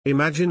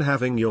Imagine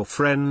having your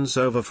friends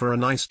over for a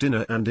nice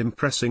dinner and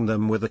impressing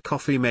them with a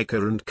coffee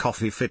maker and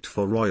coffee fit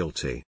for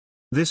royalty.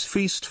 This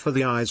feast for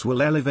the eyes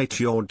will elevate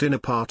your dinner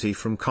party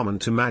from common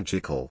to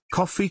magical.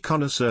 Coffee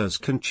connoisseurs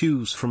can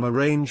choose from a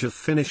range of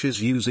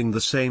finishes using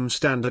the same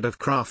standard of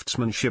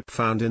craftsmanship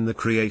found in the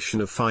creation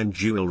of fine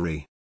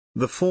jewelry.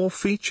 The 4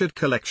 featured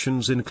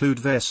collections include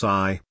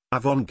Versailles,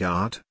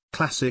 Avant-Garde,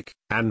 Classic,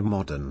 and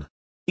Modern.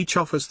 Each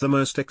offers the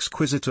most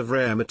exquisite of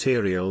rare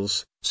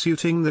materials,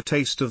 suiting the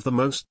taste of the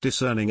most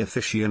discerning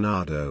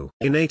aficionado.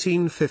 In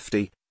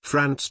 1850,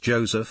 Franz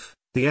Joseph,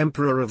 the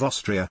Emperor of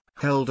Austria,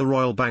 held a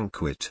royal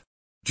banquet.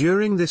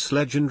 During this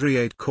legendary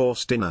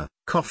 8-course dinner,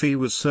 coffee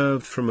was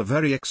served from a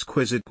very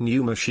exquisite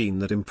new machine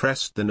that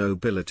impressed the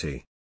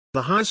nobility.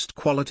 The highest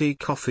quality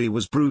coffee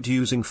was brewed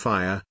using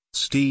fire,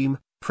 steam,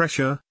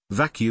 pressure,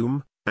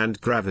 vacuum,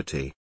 and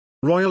gravity.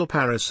 Royal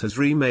Paris has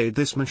remade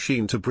this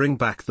machine to bring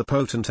back the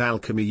potent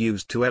alchemy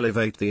used to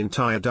elevate the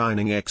entire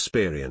dining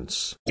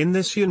experience. In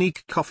this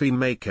unique coffee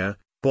maker,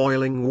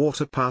 boiling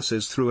water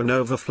passes through an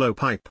overflow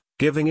pipe,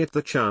 giving it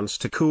the chance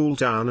to cool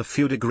down a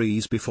few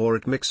degrees before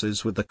it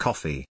mixes with the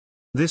coffee.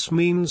 This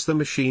means the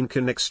machine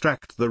can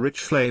extract the rich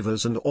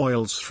flavors and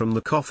oils from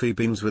the coffee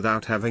beans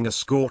without having a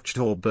scorched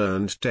or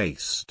burned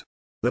taste.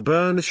 The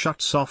burner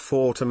shuts off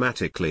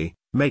automatically,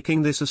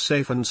 making this a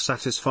safe and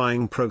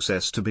satisfying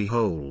process to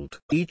behold.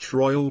 Each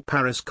Royal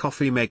Paris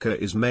coffee maker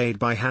is made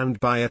by hand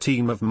by a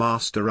team of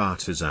master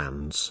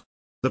artisans.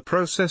 The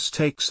process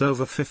takes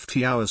over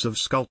 50 hours of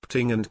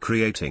sculpting and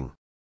creating.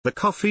 The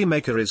coffee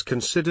maker is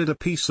considered a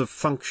piece of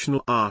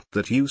functional art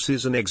that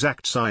uses an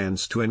exact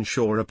science to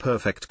ensure a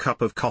perfect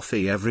cup of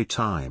coffee every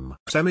time.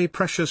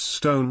 Semi-precious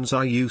stones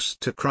are used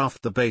to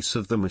craft the base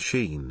of the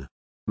machine.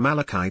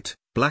 Malachite,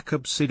 black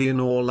obsidian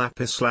or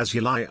lapis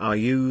lazuli are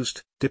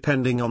used,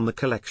 depending on the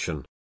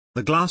collection.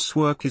 The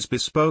glasswork is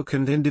bespoke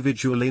and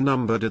individually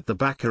numbered at the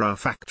Baccarat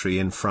factory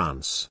in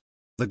France.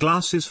 The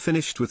glass is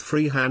finished with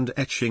freehand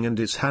etching and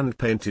is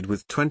hand-painted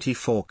with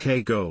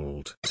 24K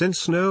gold.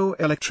 Since no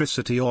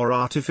electricity or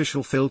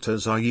artificial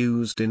filters are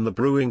used in the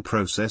brewing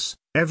process,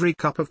 every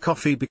cup of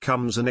coffee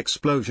becomes an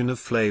explosion of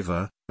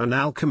flavor, an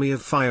alchemy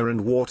of fire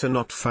and water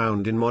not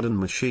found in modern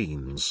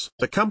machines.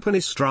 The company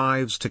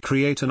strives to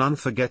create an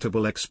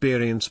unforgettable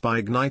experience by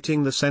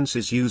igniting the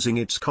senses using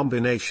its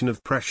combination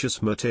of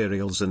precious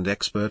materials and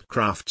expert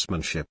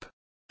craftsmanship.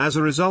 As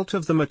a result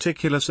of the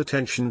meticulous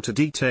attention to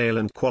detail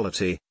and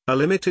quality, a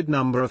limited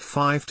number of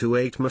 5 to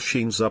 8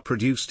 machines are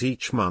produced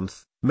each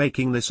month,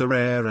 making this a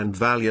rare and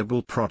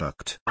valuable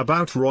product.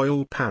 About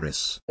Royal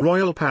Paris.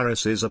 Royal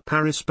Paris is a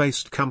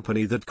Paris-based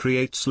company that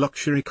creates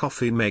luxury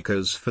coffee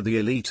makers for the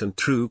elite and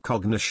true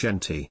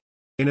cognoscenti.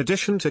 In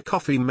addition to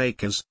coffee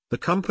makers, the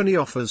company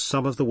offers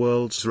some of the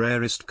world's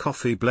rarest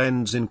coffee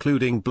blends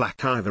including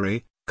Black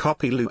Ivory,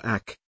 Kopi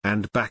Luwak,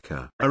 and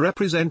Bacca. A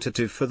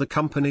representative for the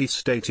company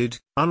stated,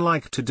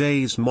 "Unlike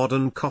today's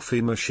modern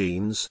coffee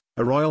machines,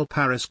 a Royal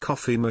Paris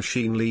coffee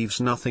machine leaves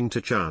nothing to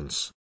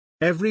chance.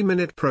 Every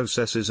minute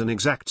process is an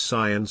exact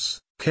science,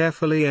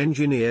 carefully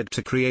engineered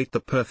to create the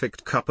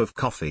perfect cup of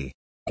coffee."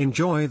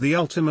 Enjoy the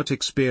ultimate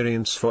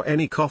experience for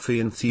any coffee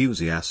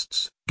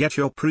enthusiasts. Get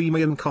your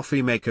premium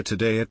coffee maker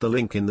today at the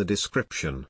link in the description.